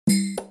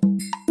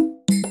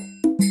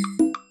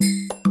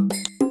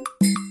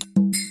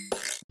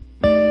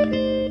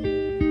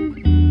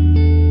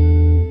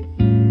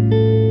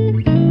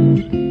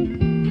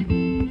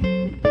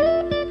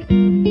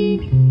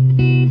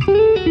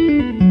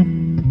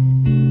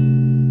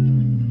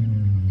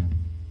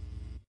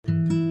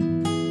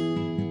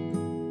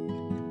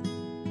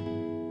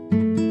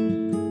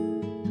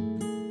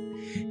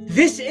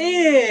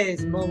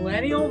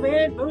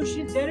Man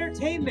Motions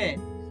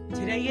Entertainment.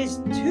 Today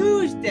is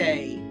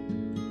Tuesday,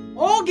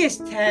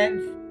 August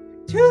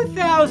 10th,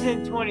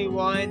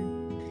 2021.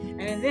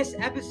 And in this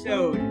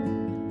episode,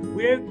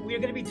 we're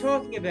going to be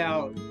talking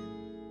about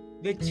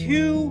the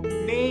two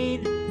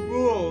main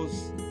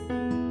rules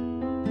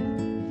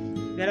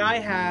that I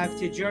have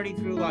to journey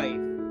through life.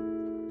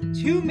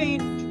 Two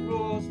main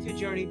rules to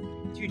journey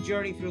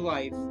through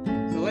life.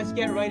 So let's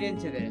get right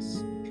into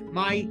this.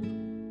 My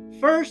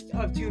first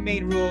of two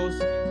main rules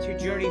to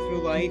journey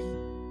through life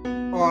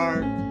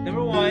are,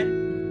 number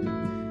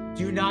one,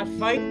 do not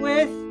fight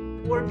with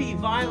or be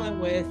violent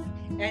with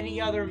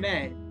any other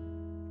men,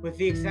 with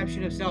the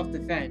exception of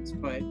self-defense.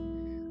 But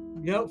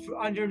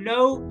under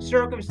no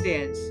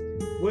circumstance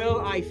will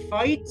I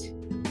fight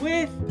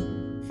with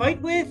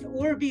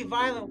or be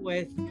violent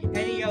with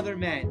any other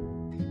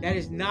men. That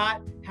is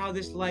not how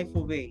this life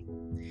will be.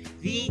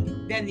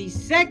 Then the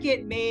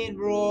second main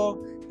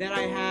rule that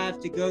I have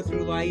to go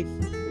through life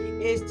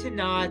is to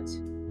not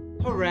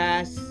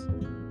harass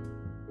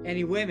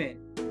any women.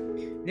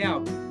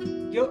 Now,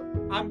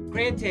 I'm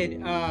granted,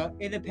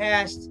 in the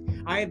past,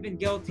 I have been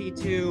guilty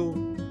to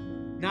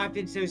not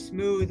been so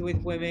smooth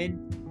with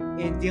women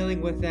in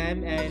dealing with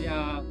them and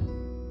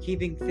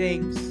keeping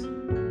things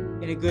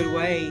in a good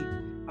way,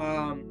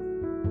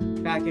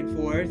 back and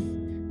forth.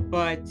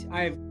 But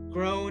I've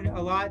grown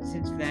a lot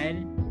since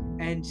then,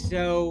 and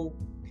so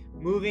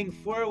moving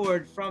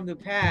forward from the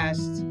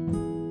past,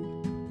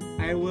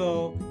 I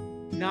will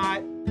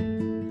not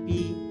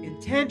be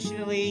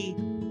intentionally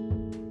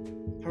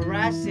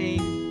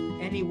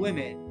harassing any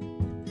women.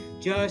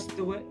 Just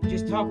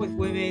talk with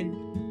women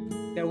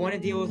that want to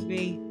deal with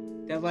me,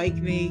 that like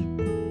me,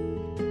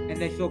 and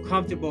that feel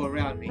comfortable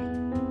around me.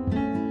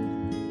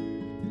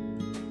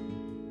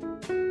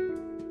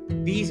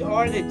 These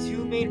are the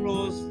two main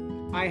rules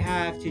I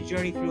have to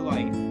journey through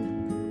life.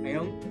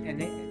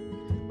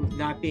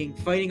 Not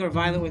fighting or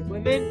violent with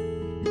women,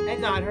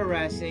 and not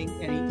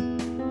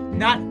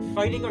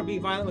fighting or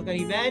being violent with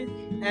any men,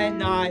 and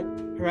not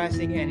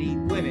harassing any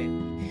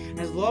women.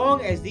 As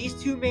long as these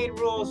two main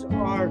rules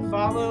are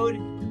followed,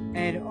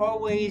 and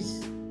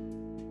always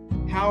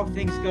how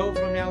things go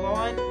from now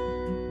on,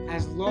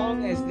 as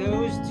long as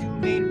those two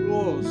main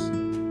rules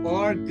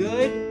are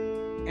good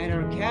and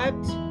are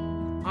kept,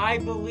 I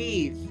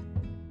believe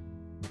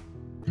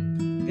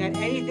that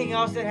anything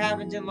else that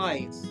happens in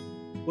life,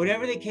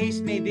 whatever the case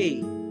may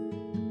be,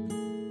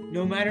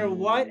 no matter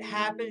what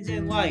happens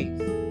in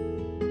life,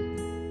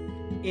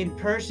 in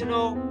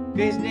personal,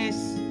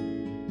 business,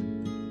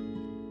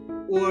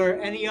 or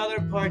any other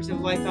parts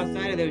of life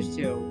outside of those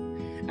two,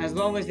 as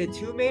long as the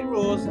two main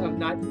rules of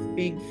not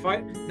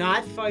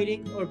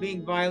fighting or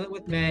being violent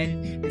with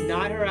men and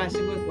not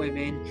harassing with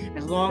women,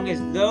 as long as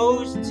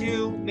those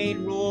two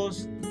main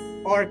rules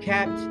are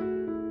kept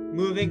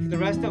moving for the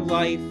rest of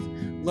life,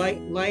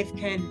 life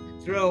can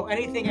throw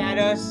anything at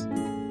us,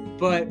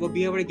 but we'll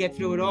be able to get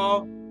through it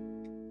all,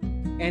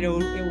 and it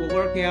will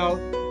work out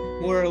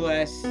more or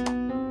less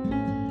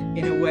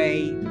in a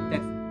way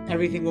that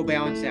everything will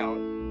balance out.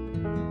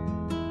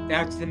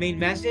 That's the main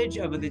message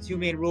of the two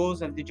main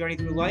rules of the journey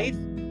through life.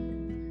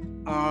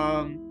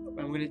 I'm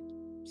going to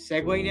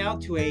segue now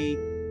to a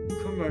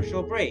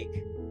commercial break.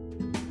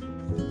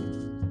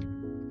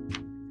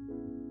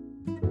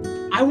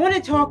 I want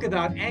to talk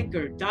about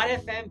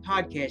Anchor.fm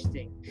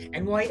podcasting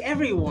and why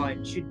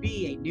everyone should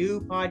be a new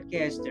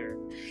podcaster.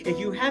 If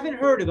you haven't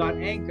heard about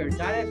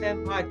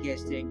Anchor.fm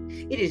podcasting,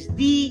 it is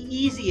the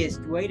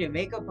easiest way to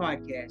make a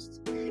podcast.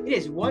 It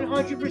is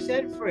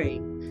 100%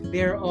 free.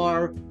 There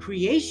are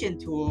creation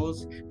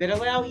tools that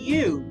allow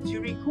you to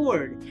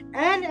record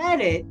and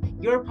edit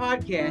your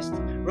podcast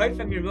right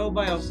from your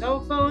mobile cell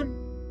phone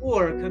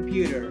or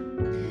computer.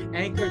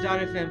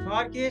 Anchor.fm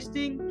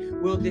podcasting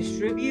will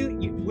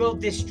distribute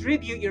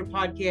your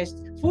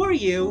podcast for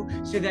you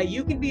so that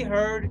you can be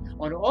heard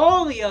on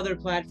all the other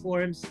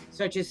platforms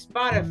such as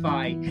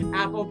Spotify,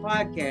 Apple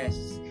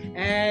Podcasts,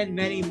 and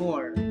many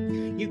more.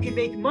 You can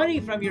make money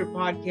from your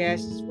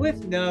podcasts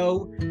with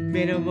no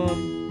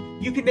minimum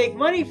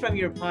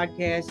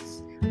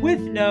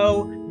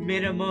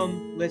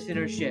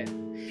listenership.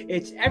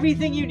 It's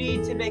everything you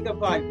need to make a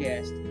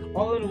podcast,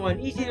 all in one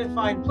easy to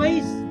find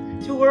place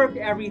to work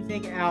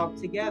everything out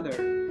together.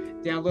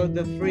 Download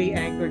the free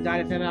Anchor.fm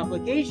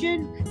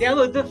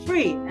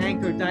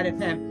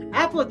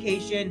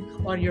application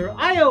on your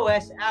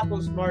iOS Apple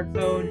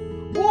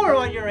smartphone or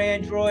on your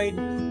Android,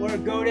 or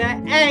go to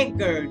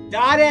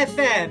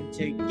Anchor.fm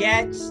to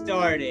get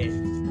started.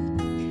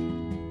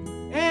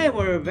 And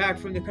we're back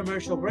from the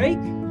commercial break.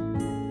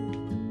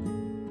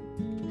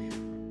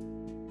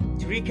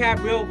 To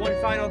recap one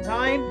final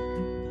time,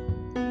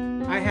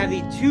 I have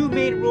the two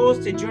main rules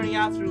to journey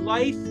out through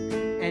life,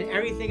 and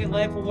everything in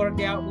life will work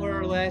out more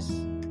or less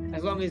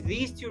as long as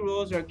these two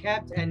rules are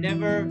kept and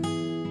never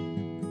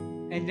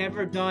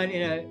done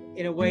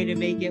in a way to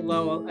make it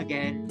low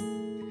again.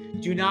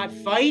 Do not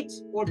fight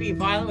or be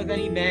violent with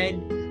any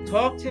men.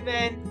 Talk to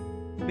men,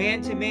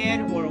 man to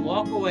man, or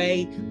walk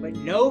away, but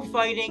no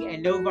fighting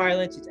and no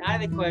violence. It's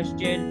out of the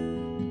question.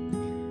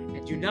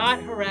 And do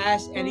not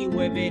harass any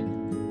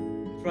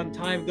women from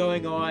time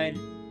going on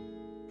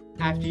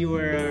after you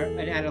were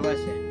an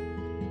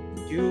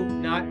adolescent. Do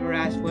not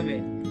harass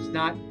women. It's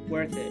not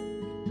worth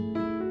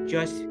it.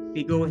 Just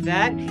be good with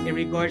that in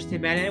regards to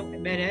men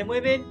and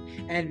women,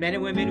 and men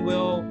and women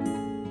will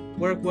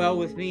work well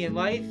with me in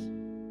life,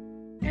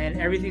 and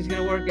everything's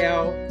going to work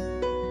out.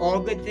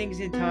 All good things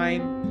in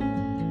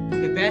time.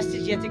 The best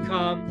is yet to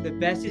come. The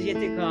best is yet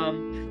to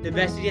come. The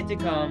best is yet to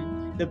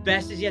come. The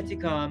best is yet to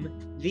come.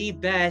 The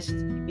best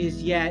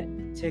is yet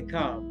to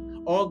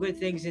come. All good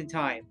things in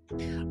time.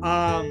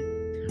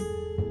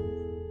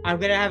 I'm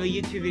going to have a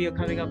YouTube video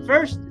coming up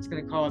first. It's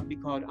going to be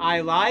called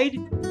I Lied.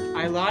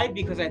 I lied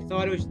because I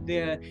thought it was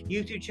the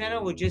YouTube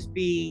channel would just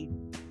be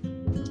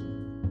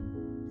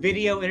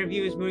video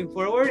interviews moving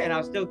forward, and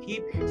I'll still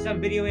keep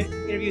some video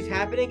interviews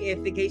happening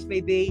if the case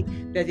may be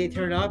that they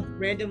turn up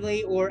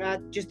randomly or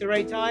at just the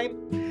right time.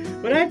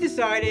 But I've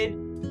decided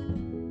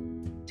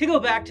to go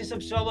back to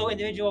some solo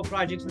individual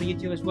projects on the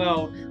YouTube as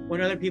well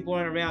when other people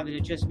aren't around and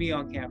it's just me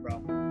on camera.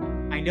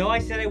 I know I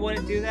said I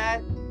wouldn't do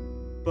that,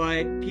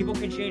 but people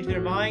can change their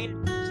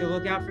mind, so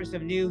look out for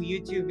some new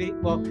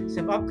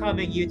some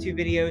upcoming YouTube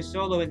videos,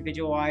 solo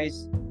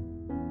individual-wise,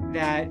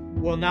 that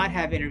will not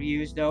have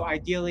interviews, though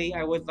ideally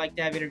I would like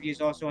to have interviews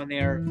also on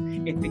there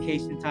if the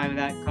case and time of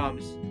that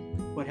comes,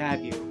 what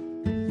have you.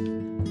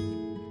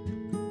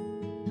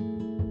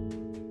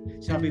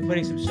 So I'll be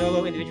putting some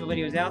solo individual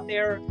videos out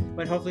there,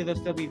 but hopefully there'll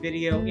still be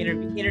video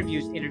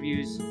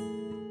interviews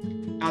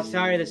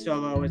outside of the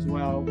solo as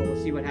well, but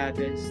we'll see what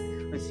happens.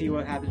 Let's see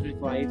what happens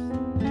with life.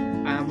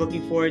 I'm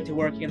looking forward to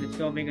working on the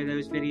filming of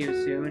those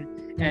videos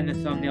soon and the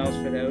thumbnails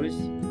for those.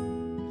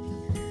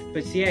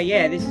 But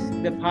yeah, this is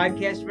the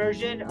podcast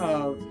version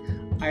of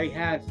I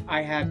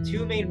have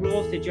 2 main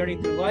rules to journey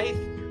through life.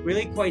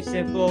 Really quite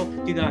simple.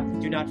 Do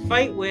not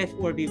fight with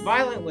or be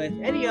violent with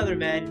any other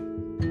men.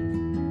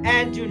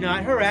 And do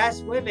not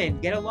harass women.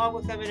 Get along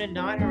with them in a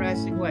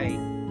non-harassing way.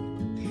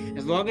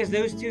 As long as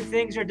those 2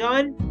 things are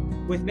done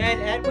with men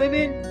and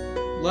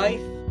women,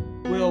 life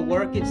will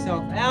work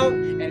itself out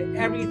and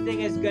everything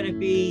is going to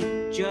be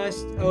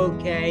just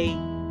okay.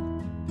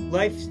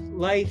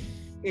 Life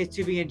is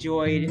to be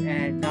enjoyed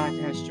and not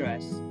to have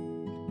stress,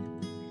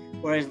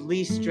 or as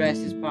least stress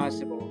as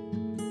possible.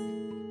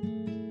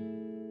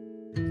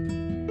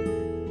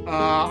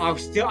 I'm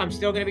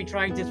still going to be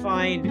trying to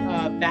find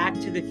Back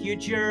to the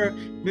Future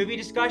movie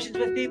discussions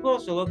with people,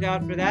 so look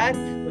out for that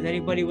with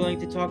anybody willing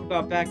to talk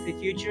about Back to the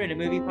Future in a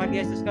movie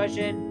podcast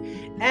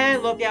discussion.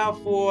 And look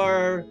out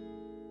for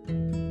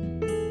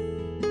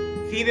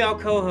female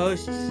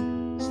co-hosts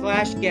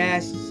 /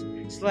 guests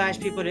 /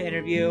 people to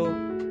interview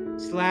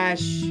 /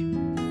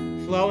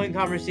 flowing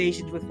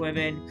conversations with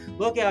women.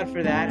 Look out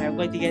for that. I would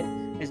like to get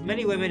as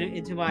many women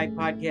into my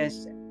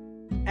podcast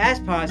as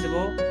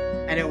possible,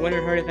 and it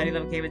wouldn't hurt if any of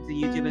them came into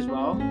YouTube as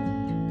well.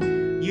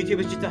 YouTube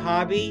is just a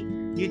hobby.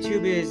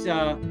 YouTube is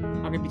I'm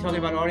going to be talking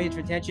about audience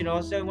retention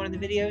also in one of the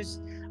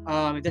videos.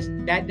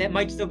 That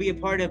might still be a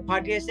part of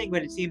podcasting,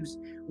 but it seems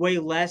way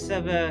less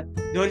of a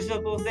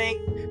noticeable thing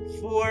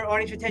for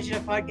audience retention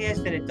of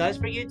podcasts than it does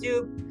for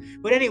YouTube.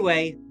 But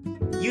anyway,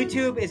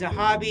 YouTube is a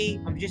hobby.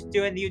 I'm just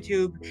doing the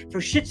YouTube for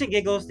shits and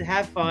giggles to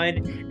have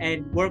fun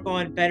and work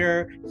on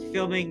better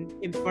filming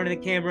in front of the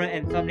camera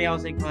and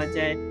thumbnails and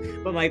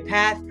content. But my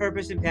path,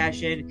 purpose, and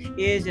passion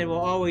is and will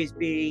always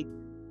be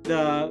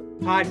the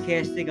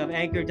podcasting of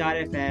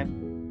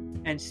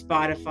Anchor.fm and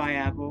Spotify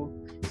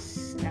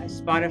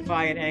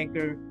and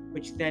Anchor,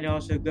 which then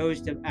also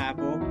goes to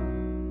Apple.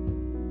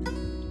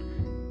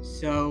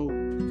 So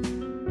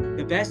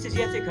the best is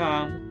yet to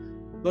come.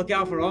 Look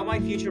out for all my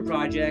future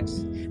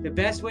projects. The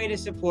best way to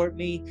support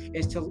me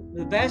is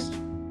the best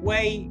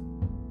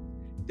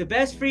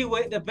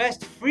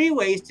free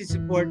ways to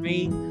support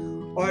me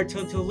are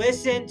to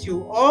listen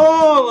to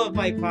all of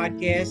my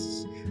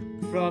podcasts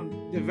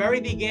from the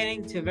very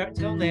beginning till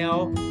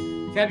now,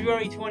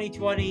 February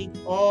 2020,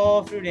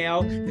 all through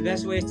now. The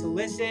best way is to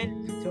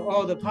listen to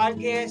all the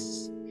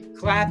podcasts,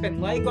 clap and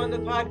like on the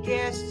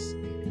podcasts,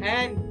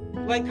 and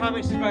like,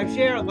 comment, subscribe,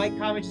 share, like,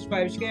 comment,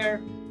 subscribe,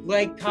 share,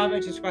 like,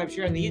 comment, subscribe,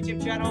 share on the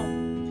YouTube channel.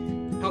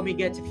 Help me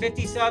get to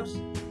 50 subs,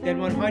 then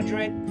 100,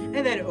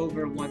 and then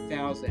over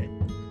 1,000.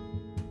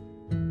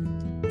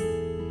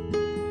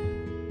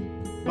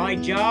 My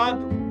job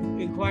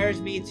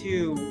requires me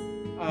to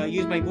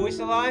use my voice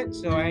a lot,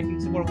 so I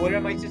need some more water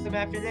in my system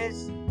after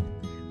this.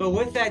 But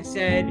with that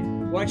said,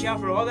 watch out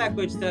for all that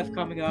good stuff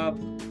coming up.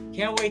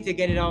 Can't wait to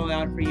get it all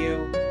out for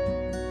you.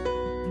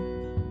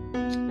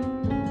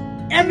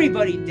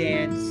 Everybody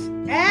dance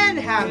and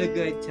have a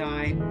good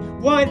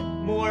time.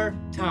 One more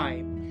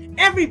time.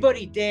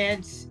 Everybody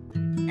dance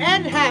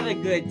and have a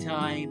good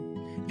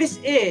time. This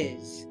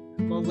is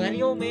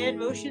Millennial Man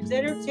Motions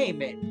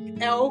Entertainment,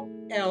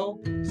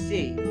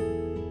 LLC.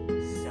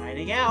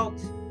 Signing out.